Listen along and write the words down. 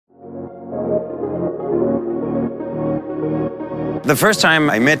The first time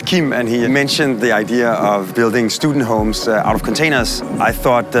I met Kim and he mentioned the idea of building student homes out of containers, I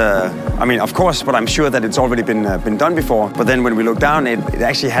thought, I mean, of course, but I'm sure that it's already been done before. But then when we looked down, it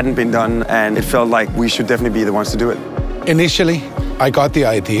actually hadn't been done, and it felt like we should definitely be the ones to do it. Initially, I got the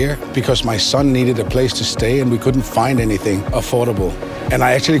idea because my son needed a place to stay and we couldn't find anything affordable. And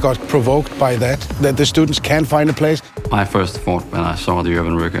I actually got provoked by that the students can find a place. My first thought when I saw the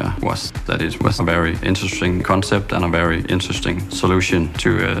urban rigger was that it was a very interesting concept and a very interesting solution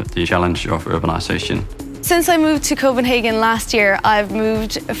to the challenge of urbanization. Since I moved to Copenhagen last year, I've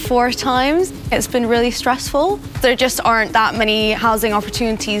moved 4 times. It's been really stressful. There just aren't that many housing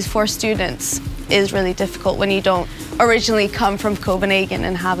opportunities for students. It is really difficult when you don't originally come from Copenhagen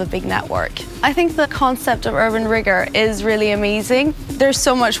and have a big network. I think the concept of urban rigger is really amazing. There's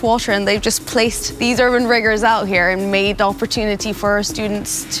so much water and they've just placed these urban riggers out here and made the opportunity for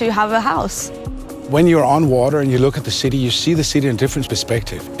students to have a house. When you're on water and you look at the city, you see the city in a different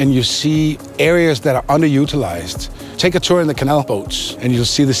perspective. And you see areas that are underutilized. Take a tour in the canal boats and you'll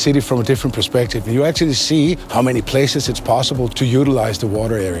see the city from a different perspective. And you actually see how many places it's possible to utilize the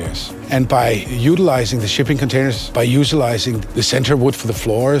water areas. And by utilizing the shipping containers, by utilizing the center wood for the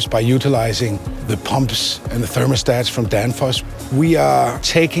floors, by utilizing the pumps and the thermostats from Danfoss, we are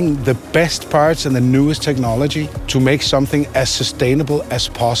taking the best parts and the newest technology to make something as sustainable as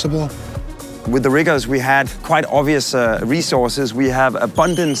possible. With the riggers, we had quite obvious resources. We have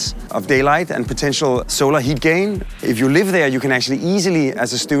abundance of daylight and potential solar heat gain. If you live there, you can actually easily,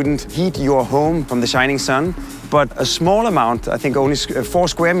 as a student, heat your home from the shining sun. But a small amount, I think only 4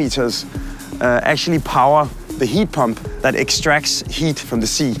 square meters, actually power the heat pump that extracts heat from the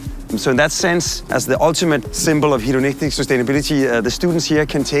sea. So in that sense, as the ultimate symbol of hedonistic sustainability, the students here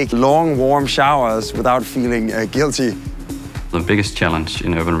can take long, warm showers without feeling guilty. The biggest challenge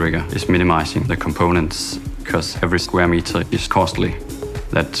in urban rigger is minimizing the components, because every square meter is costly.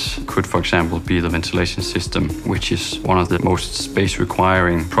 That could, for example, be the ventilation system, which is one of the most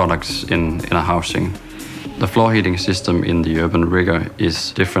space-requiring products in a housing. The floor heating system in the urban rigger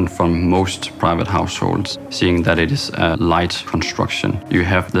is different from most private households, seeing that it is a light construction. You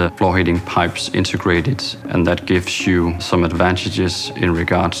have the floor heating pipes integrated, and that gives you some advantages in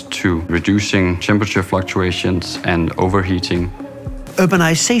regards to reducing temperature fluctuations and overheating.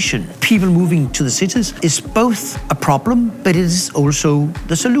 Urbanization, people moving to the cities, is both a problem, but it is also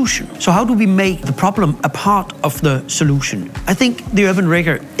the solution. So how do we make the problem a part of the solution? I think the urban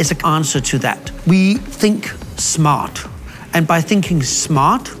rigger is an answer to that. We think smart. And by thinking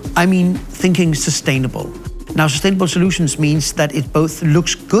smart, I mean thinking sustainable. Now, sustainable solutions means that it both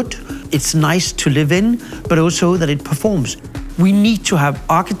looks good, it's nice to live in, but also that it performs. We need to have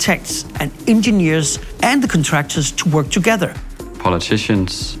architects and engineers and the contractors to work together.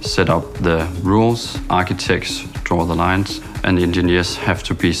 Politicians set up the rules, architects draw the lines, and the engineers have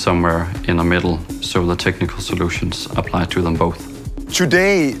to be somewhere in the middle, so the technical solutions apply to them both.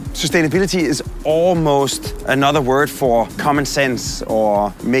 Today, sustainability is almost another word for common sense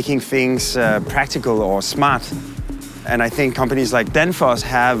or making things practical or smart. And I think companies like Danfoss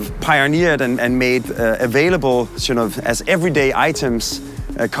have pioneered and made available as everyday items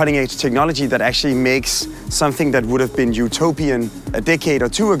cutting-edge technology that actually makes something that would have been utopian a decade or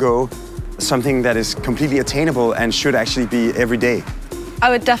 2 ago something that is completely attainable and should actually be every day. I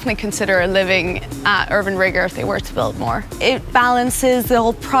would definitely consider living at urban rigger if they were to build more. It balances the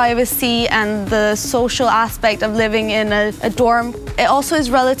whole privacy and the social aspect of living in a dorm. It also is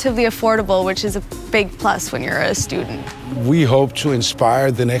relatively affordable, which is a big plus when you're a student. We hope to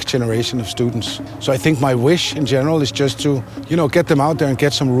inspire the next generation of students. So I think my wish in general is just to, get them out there and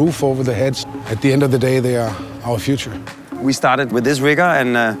get some roof over their heads. At the end of the day, they are our future. We started with this rigger,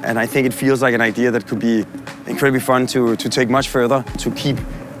 and I think it feels like an idea that could be incredibly fun to take much further, to keep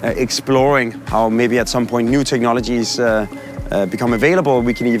exploring how maybe at some point new technologies become available.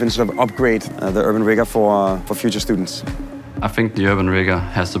 We can even upgrade the urban rigger for future students. I think the urban rigger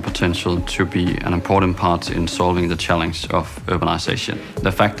has the potential to be an important part in solving the challenge of urbanization.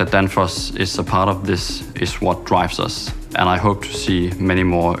 The fact that Danfoss is a part of this is what drives us, and I hope to see many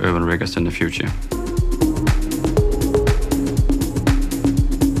more urban riggers in the future.